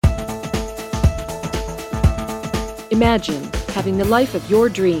Imagine having the life of your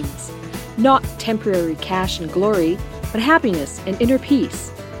dreams. Not temporary cash and glory, but happiness and inner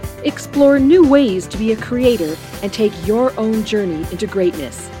peace. Explore new ways to be a creator and take your own journey into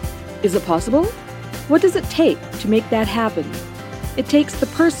greatness. Is it possible? What does it take to make that happen? It takes the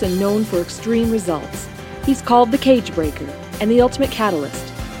person known for extreme results. He's called the cage breaker and the ultimate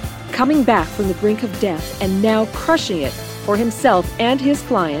catalyst. Coming back from the brink of death and now crushing it for himself and his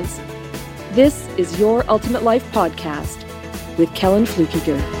clients, this is Your Ultimate Life Podcast with Kellen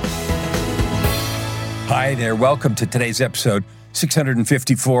Flukiger. Hi there. Welcome to today's episode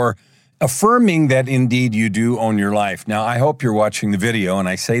 654, affirming that indeed you do own your life. Now, I hope you're watching the video, and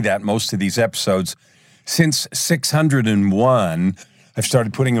I say that most of these episodes. Since 601, I've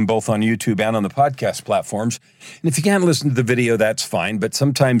started putting them both on YouTube and on the podcast platforms. And if you can't listen to the video, that's fine, but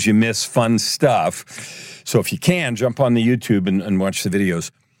sometimes you miss fun stuff. So if you can, jump on the YouTube and watch the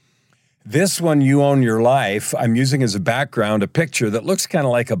videos. This one, You Own Your Life, I'm using as a background a picture that looks kind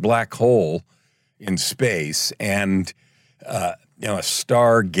of like a black hole in space and a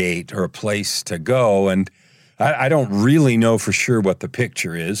stargate or a place to go. And I don't really know for sure what the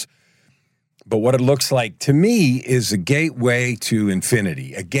picture is, but what it looks like to me is a gateway to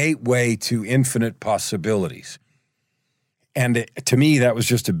infinity, a gateway to infinite possibilities. And to me, that was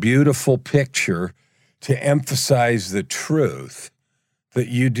just a beautiful picture to emphasize the truth that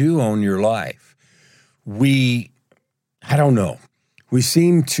you do own your life. We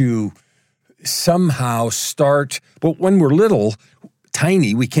seem to somehow start, but when we're little,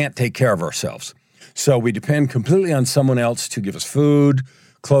 tiny, we can't take care of ourselves. So we depend completely on someone else to give us food,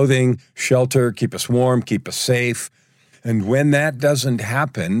 clothing, shelter, keep us warm, keep us safe. And when that doesn't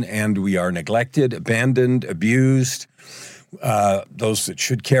happen and we are neglected, abandoned, abused, those that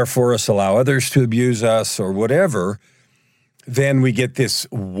should care for us allow others to abuse us or whatever, then we get this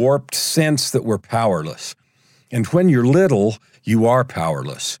warped sense that we're powerless. And when you're little, you are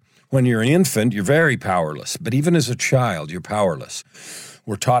powerless. When you're an infant, you're very powerless. But even as a child, you're powerless.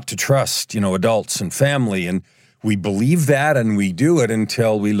 We're taught to trust, adults and family, and we believe that and we do it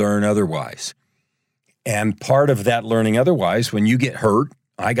until we learn otherwise. And part of that learning otherwise, when you get hurt,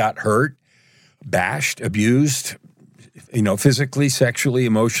 I got hurt, bashed, abused, physically, sexually,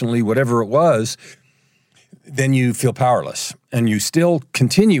 emotionally, whatever it was, then you feel powerless. And you still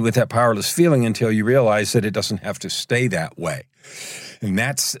continue with that powerless feeling until you realize that it doesn't have to stay that way. And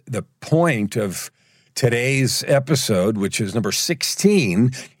that's the point of today's episode, which is number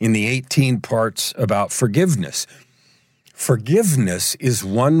 16 in the 18 parts about forgiveness. Forgiveness is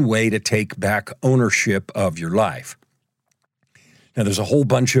one way to take back ownership of your life. Now, there's a whole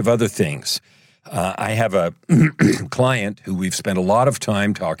bunch of other things. I have a client who we've spent a lot of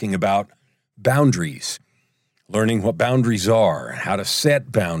time talking about boundaries, learning what boundaries are, how to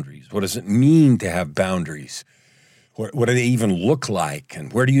set boundaries. What does it mean to have boundaries? What do they even look like?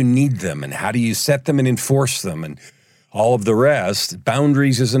 And where do you need them? And how do you set them and enforce them? And all of the rest.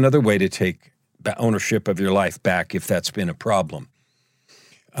 Boundaries is another way to take ownership of your life back if that's been a problem.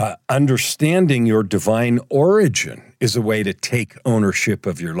 Understanding your divine origin is a way to take ownership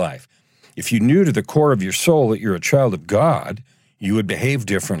of your life. If you knew to the core of your soul that you're a child of God, you would behave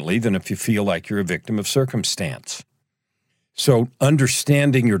differently than if you feel like you're a victim of circumstance. So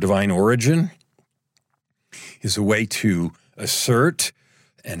understanding your divine origin is a way to assert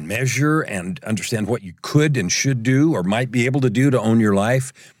and measure and understand what you could and should do or might be able to do to own your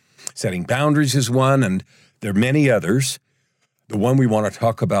life. Setting boundaries is one, and there are many others. The one we want to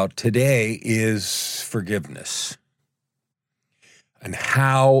talk about today is forgiveness and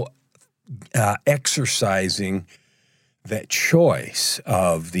how exercising that choice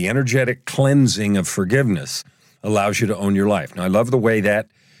of the energetic cleansing of forgiveness allows you to own your life. Now, I love the way that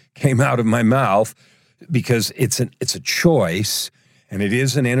came out of my mouth because it's a choice, and it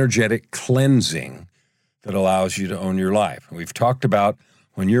is an energetic cleansing that allows you to own your life. And we've talked about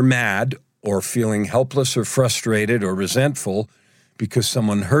when you're mad or feeling helpless or frustrated or resentful because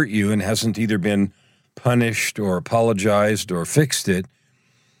someone hurt you and hasn't either been punished or apologized or fixed it,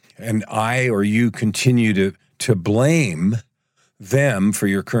 and I or you continue to blame them for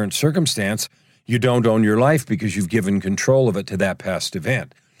your current circumstance, you don't own your life because you've given control of it to that past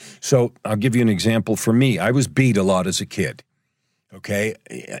event. So I'll give you an example for me. I was beat a lot as a kid, okay?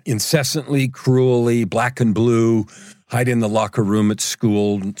 Incessantly, cruelly, black and blue, hide in the locker room at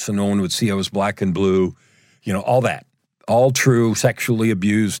school so no one would see I was black and blue, all that. All true, sexually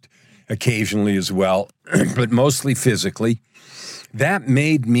abused occasionally as well, but mostly physically. That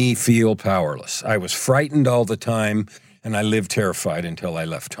made me feel powerless. I was frightened all the time, and I lived terrified until I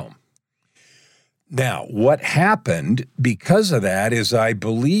left home. Now, what happened because of that is I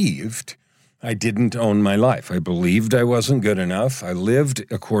believed I didn't own my life. I believed I wasn't good enough. I lived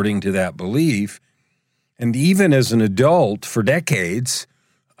according to that belief. And even as an adult for decades,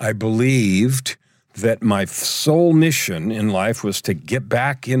 I believed that my sole mission in life was to get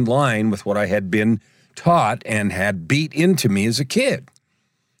back in line with what I had been taught and had beat into me as a kid.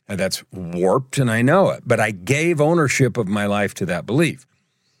 And that's warped, and I know it. But I gave ownership of my life to that belief.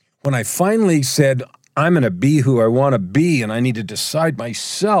 When I finally said, I'm going to be who I want to be, and I need to decide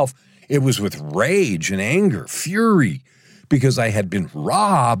myself, it was with rage and anger, fury, because I had been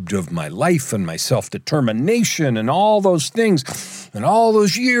robbed of my life and my self-determination and all those things. And all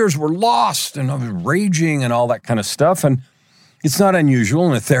those years were lost, and I was raging and all that kind of stuff. And it's not unusual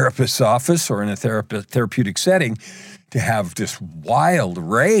in a therapist's office or in a therapeutic setting to have this wild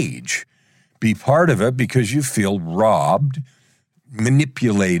rage be part of it because you feel robbed,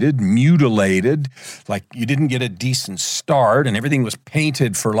 manipulated, mutilated, like you didn't get a decent start and everything was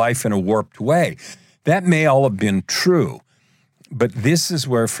painted for life in a warped way. That may all have been true, but this is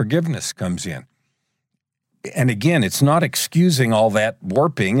where forgiveness comes in. And again, it's not excusing all that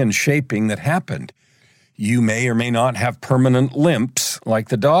warping and shaping that happened. You may or may not have permanent limps, like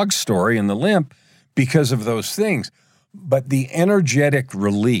the dog story and the limp, because of those things. But the energetic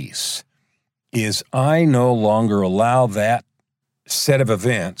release is I no longer allow that set of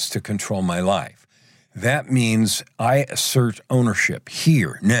events to control my life. That means I assert ownership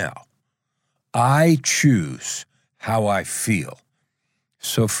here, now. I choose how I feel.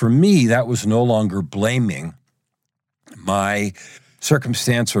 So for me, that was no longer blaming my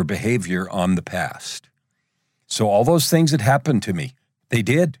circumstance or behavior on the past. So all those things that happened to me, they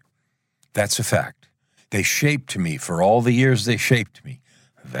did. That's a fact. They shaped me for all the years they shaped me.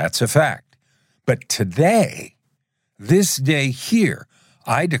 That's a fact. But today, this day here,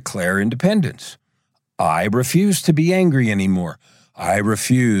 I declare independence. I refuse to be angry anymore. I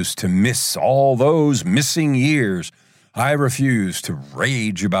refuse to miss all those missing years. I refuse to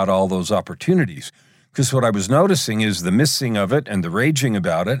rage about all those opportunities. Because what I was noticing is the missing of it and the raging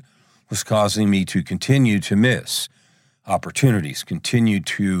about it was causing me to continue to miss opportunities, continue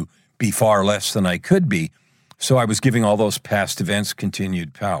to be far less than I could be. So I was giving all those past events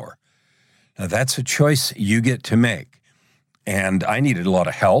continued power. Now that's a choice you get to make. And I needed a lot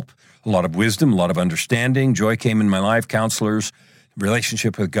of help, a lot of wisdom, a lot of understanding. Joy came in my life, counselors,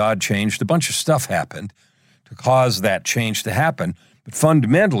 relationship with God changed. A bunch of stuff happened to cause that change to happen. But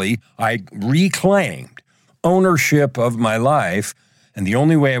fundamentally, I reclaimed ownership of my life, and the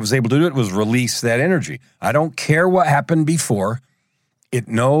only way I was able to do it was release that energy. I don't care what happened before. It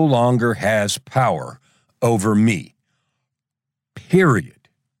no longer has power over me, period,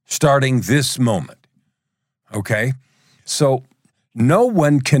 starting this moment, okay? So no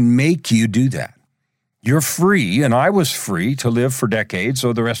one can make you do that. You're free, and I was free to live for decades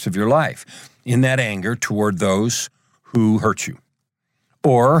or the rest of your life in that anger toward those who hurt you.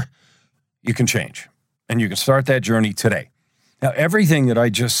 Or you can change, and you can start that journey today. Now, everything that I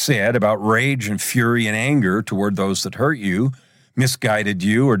just said about rage and fury and anger toward those that hurt you, misguided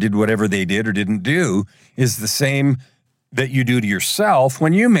you, or did whatever they did or didn't do is the same that you do to yourself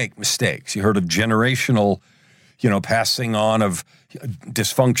when you make mistakes. You heard of generational, passing on of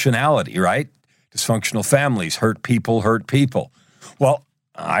dysfunctionality, right? Dysfunctional families, hurt people. Well,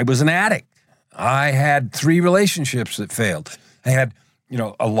 I was an addict. I had 3 relationships that failed. I had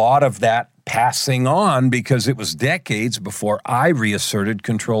a lot of that passing on because it was decades before I reasserted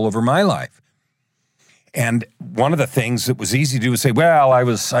control over my life. And one of the things that was easy to do was say, well, I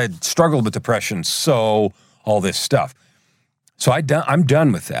had struggled with depression, so all this stuff. So I'm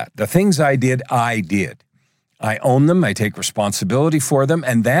done with that. The things I did. I own them. I take responsibility for them.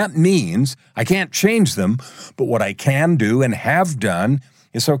 And that means I can't change them. But what I can do and have done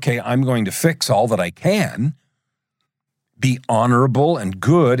is, okay, I'm going to fix all that I can, be honorable and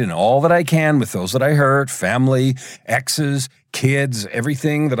good in all that I can with those that I hurt, family, exes, kids,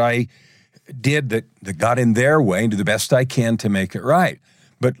 everything that I did that got in their way, and do the best I can to make it right.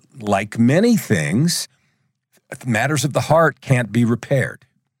 But like many things, matters of the heart can't be repaired.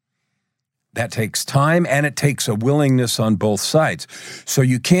 That takes time, and it takes a willingness on both sides. So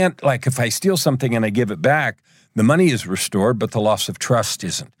you can't, like if I steal something and I give it back, the money is restored, but the loss of trust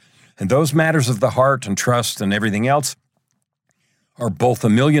isn't. And those matters of the heart and trust and everything else are both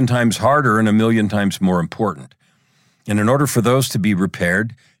 1,000,000 times harder and 1,000,000 times more important. And in order for those to be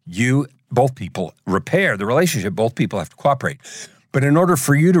repaired, both people repair the relationship, both people have to cooperate. But in order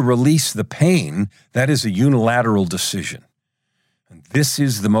for you to release the pain, that is a unilateral decision. And this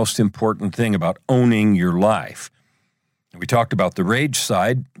is the most important thing about owning your life. We talked about the rage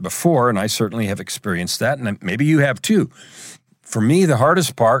side before, and I certainly have experienced that, and maybe you have too. For me, the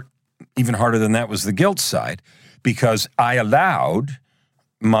hardest part even harder than that was the guilt side, because I allowed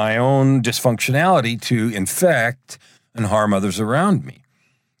my own dysfunctionality to infect and harm others around me.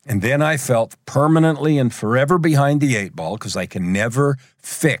 And then I felt permanently and forever behind the 8 ball because I can never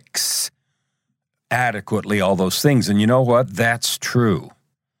fix adequately all those things. And you know what? That's true.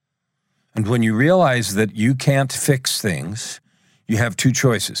 And when you realize that you can't fix things, you have 2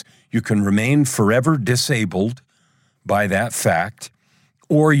 choices. You can remain forever disabled by that fact,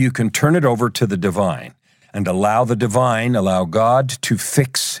 or you can turn it over to the divine and allow God to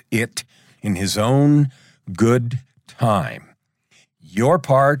fix it in his own good time. Your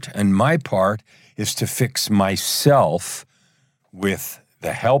part and my part is to fix myself with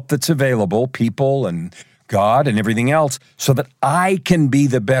the help that's available, people and God and everything else, so that I can be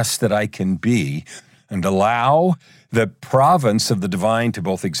the best that I can be and allow the province of the divine to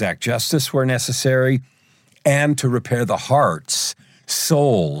both exact justice where necessary and to repair the hearts,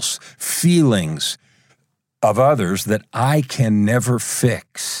 souls, feelings of others that I can never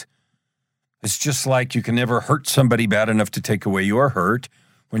fix. It's just like you can never hurt somebody bad enough to take away your hurt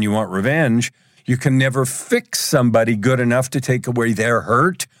when you want revenge. You can never fix somebody good enough to take away their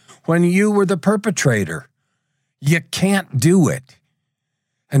hurt when you were the perpetrator. You can't do it.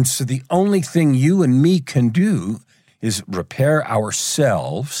 And so the only thing you and me can do is repair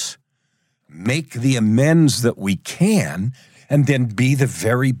ourselves, make the amends that we can, and then be the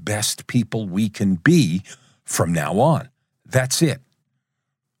very best people we can be from now on. That's it.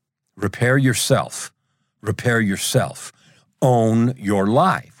 Repair yourself. Repair yourself. Own your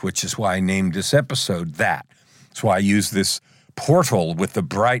life, which is why I named this episode that. That's why I use this portal with the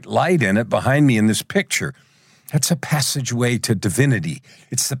bright light in it behind me in this picture. That's a passageway to divinity.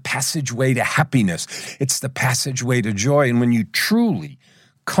 It's the passageway to happiness. It's the passageway to joy. And when you truly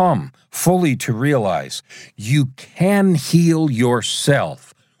come fully to realize you can heal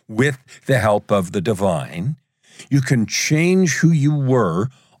yourself with the help of the divine, you can change who you were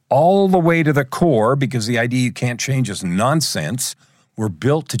all the way to the core, because the idea you can't change is nonsense. We're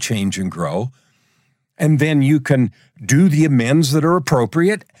built to change and grow. And then you can do the amends that are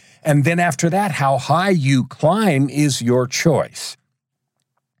appropriate. And then after that, how high you climb is your choice.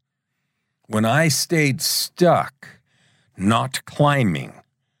 When I stayed stuck, not climbing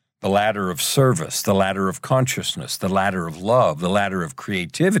the ladder of service, the ladder of consciousness, the ladder of love, the ladder of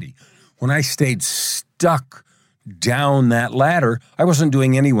creativity, when I stayed stuck down that ladder, I wasn't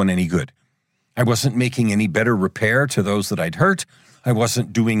doing anyone any good. I wasn't making any better repair to those that I'd hurt. I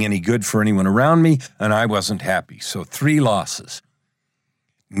wasn't doing any good for anyone around me, and I wasn't happy. So 3 losses.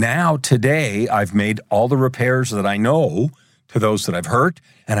 Now, today, I've made all the repairs that I know to those that I've hurt,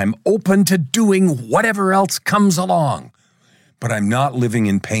 and I'm open to doing whatever else comes along. But I'm not living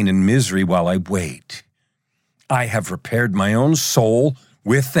in pain and misery while I wait. I have repaired my own soul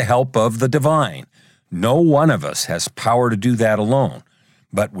with the help of the divine. No one of us has power to do that alone,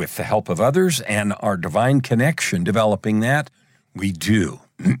 but with the help of others and our divine connection developing that, we do.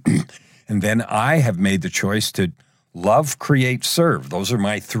 And then I have made the choice to love, create, serve. Those are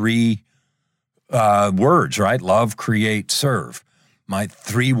my 3 words, right? Love, create, serve. My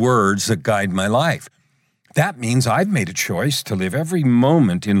 3 words that guide my life. That means I've made a choice to live every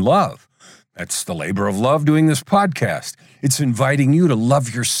moment in love. That's the labor of love doing this podcast. It's inviting you to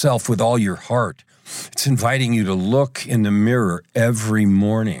love yourself with all your heart. It's inviting you to look in the mirror every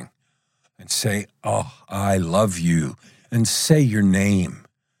morning and say, "Oh, I love you," and say your name.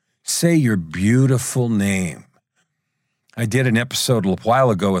 Say your beautiful name. I did an episode a while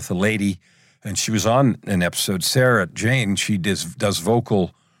ago with a lady, and she was on an episode, Sarah Jane. She does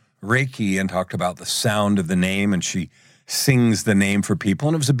vocal Reiki and talked about the sound of the name, and she sings the name for people,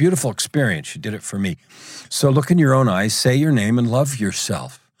 and it was a beautiful experience. She did it for me. So look in your own eyes, say your name, and love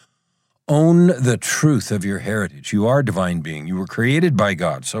yourself. Own the truth of your heritage. You are a divine being. You were created by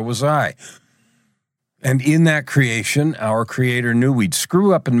God. So was I. And in that creation, our Creator knew we'd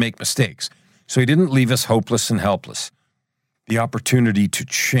screw up and make mistakes. So he didn't leave us hopeless and helpless. The opportunity to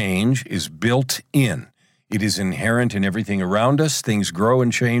change is built in. It is inherent in everything around us. Things grow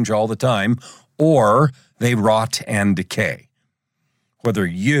and change all the time, or they rot and decay. Whether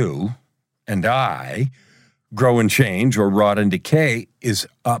you and I grow and change or rot and decay is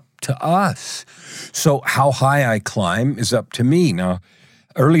up to us. So how high I climb is up to me. Now,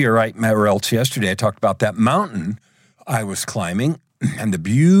 earlier, yesterday, I talked about that mountain I was climbing and the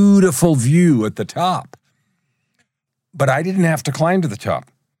beautiful view at the top. But I didn't have to climb to the top.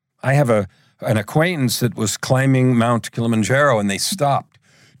 I have an acquaintance that was climbing Mount Kilimanjaro, and they stopped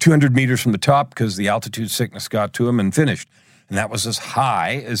 200 meters from the top because the altitude sickness got to them and finished. And that was as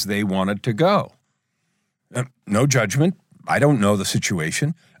high as they wanted to go. No judgment. I don't know the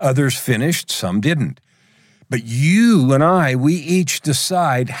situation. Others finished, some didn't. But you and I, we each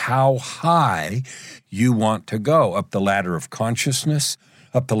decide how high you want to go, up the ladder of consciousness,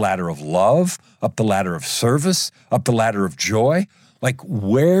 up the ladder of love, up the ladder of service, up the ladder of joy. Like,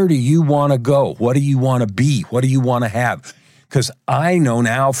 where do you want to go? What do you want to be? What do you want to have? Because I know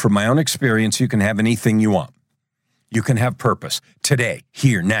now from my own experience, you can have anything you want. You can have purpose today,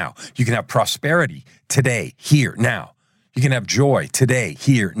 here, now. You can have prosperity today, here, now. You can have joy today,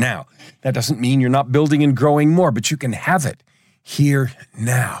 here, now. That doesn't mean you're not building and growing more, but you can have it here,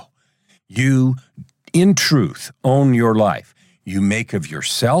 now. You, in truth, own your life. You make of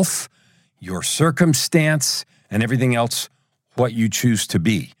yourself, your circumstance, and everything else what you choose to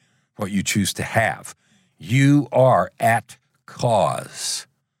be, what you choose to have. You are at cause.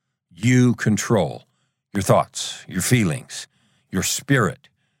 You control your thoughts, your feelings, your spirit,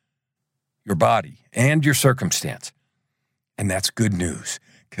 your body, and your circumstance. And that's good news,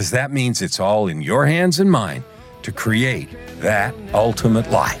 because that means it's all in your hands and mine to create that ultimate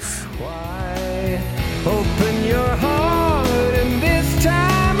life. Open your heart and this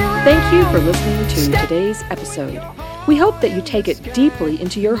time around. Thank you for listening to today's episode. We hope that you take it deeply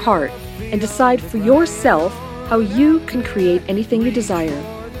into your heart and decide for yourself how you can create anything you desire.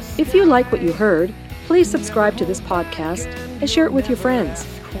 If you like what you heard, please subscribe to this podcast and share it with your friends.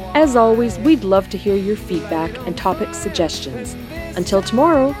 As always, we'd love to hear your feedback and topic suggestions. Until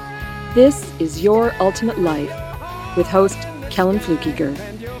tomorrow, this is Your Ultimate Life with host Kellen Flukiger.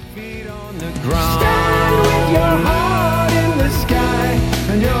 Stand with your heart.